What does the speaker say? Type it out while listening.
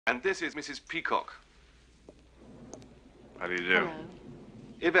And this is Mrs. Peacock. How do you do? Hello.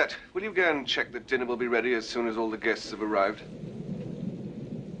 Yvette, will you go and check that dinner will be ready as soon as all the guests have arrived?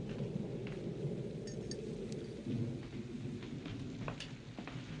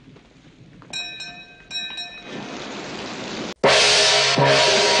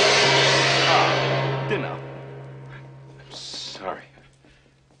 Dinner. I'm sorry.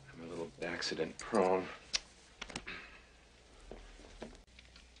 I'm a little accident prone.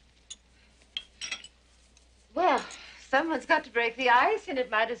 Well, someone's got to break the ice, and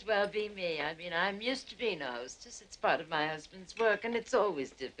it might as well be me. I mean, I'm used to being a hostess. It's part of my husband's work, and it's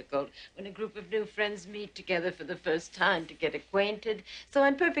always difficult when a group of new friends meet together for the first time to get acquainted. So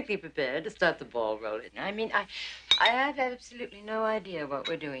I'm perfectly prepared to start the ball rolling. I mean, I have absolutely no idea what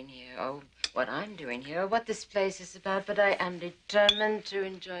we're doing here, or what I'm doing here, or what this place is about, but I am determined to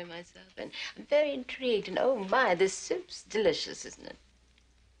enjoy myself, and I'm very intrigued, and oh my, this soup's delicious, isn't it?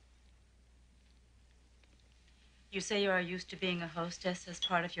 You say you are used to being a hostess as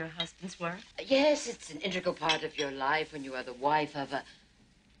part of your husband's work? Yes, it's an integral part of your life when you are the wife of a...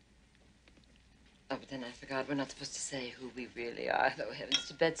 Oh, but then I forgot. We're not supposed to say who we really are, though, heavens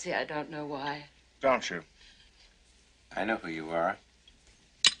to Betsy, I don't know why. Don't you? I know who you are.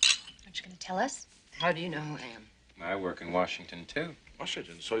 Aren't you going to tell us? How do you know who I am? I work in Washington, too.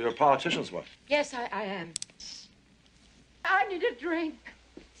 Washington, so you're a politician's wife. Yes, I am. I need a drink.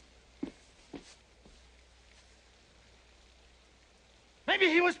 Maybe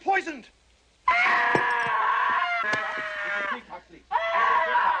he was poisoned. Mrs. Peacock, please.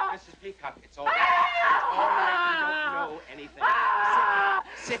 Mrs. Peacock, it's all right. It's all right. You don't know anything.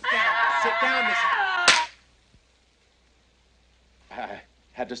 Sit down. Sit down, Mrs. I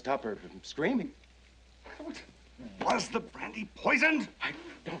had to stop her from screaming. Was the brandy poisoned? I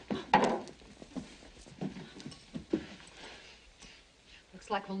don't. Looks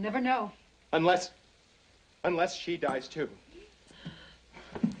like we'll never know. Unless she dies, too.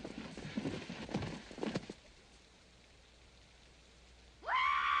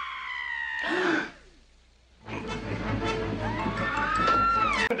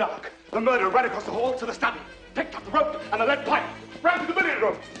 The murderer ran across the hall to the study, picked up the rope and the lead pipe, ran to the billiard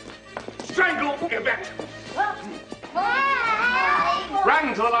room, strangled Yvette.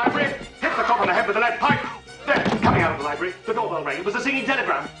 Ran to the library, hit the cop on the head with the lead pipe. Then, coming out of the library, the doorbell rang. It was a singing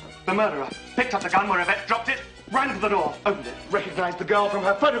telegram. The murderer picked up the gun where Yvette dropped it, ran to the door, opened it, recognized the girl from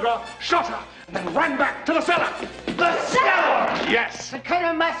her photograph, shot her, and then ran back to the cellar. The cellar! Yes. But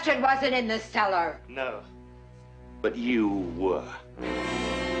Colonel Mustard wasn't in the cellar. No. But you were.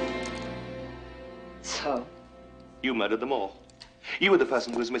 So? You murdered them all. You were the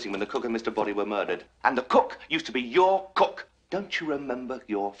person who was missing when the cook and Mr. Body were murdered. And the cook used to be your cook. Don't you remember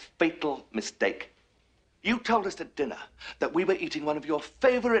your fatal mistake? You told us at dinner that we were eating one of your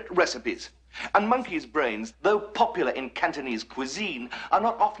favorite recipes. And monkey's brains, though popular in Cantonese cuisine, are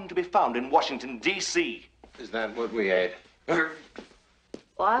not often to be found in Washington, D.C. Is that what we ate?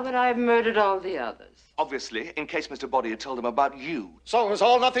 Why would I have murdered all the others? Obviously, in case Mr. Body had told them about you. So it was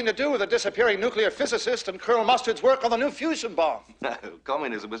all nothing to do with the disappearing nuclear physicist and Colonel Mustard's work on the new fusion bomb. No,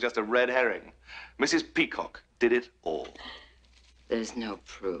 communism was just a red herring. Mrs. Peacock did it all. There's no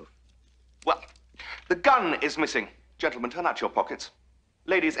proof. Well, the gun is missing. Gentlemen, turn out your pockets.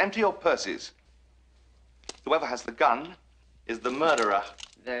 Ladies, empty your purses. Whoever has the gun is the murderer.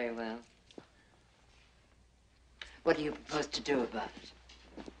 Very well. What do you propose to do about it?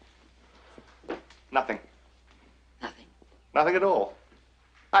 Nothing. Nothing. Nothing at all.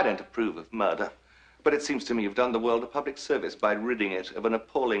 I don't approve of murder, but it seems to me you've done the world a public service by ridding it of an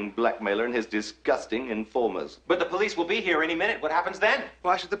appalling blackmailer and his disgusting informers. But the police will be here any minute. What happens then?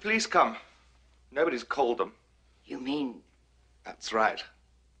 Why should the police come? Nobody's called them. You mean? That's right.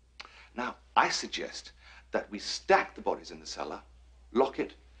 Now, I suggest that we stack the bodies in the cellar, lock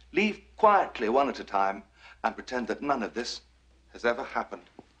it, leave quietly one at a time, and pretend that none of this has ever happened.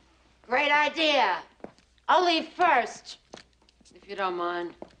 Great idea. I'll leave first, if you don't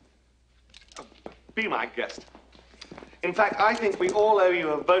mind. Be my guest. In fact, I think we all owe you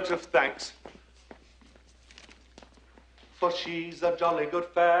a vote of thanks. For she's a jolly good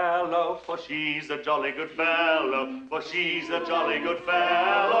fellow, for she's a jolly good fellow, for she's a jolly good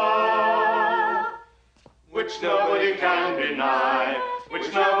fellow, which nobody can deny,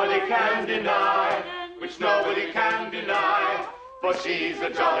 which nobody can deny, which nobody can deny. For she's a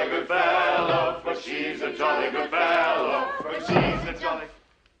jolly good fellow, for she's a jolly good fellow, for she's a jolly...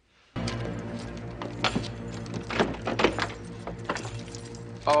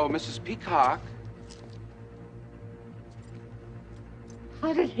 Oh, Mrs. Peacock.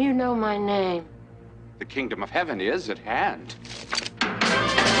 How did you know my name? The kingdom of heaven is at hand.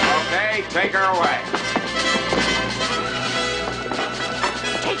 Take her away.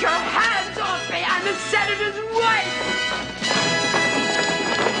 Take your hands off me! I'm the senator's wife!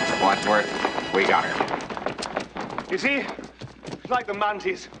 Wadsworth, we got her. You see, like the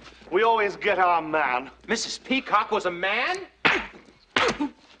Manties, we always get our man. Mrs. Peacock was a man?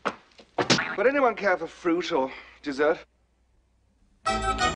 Would anyone care for fruit or dessert?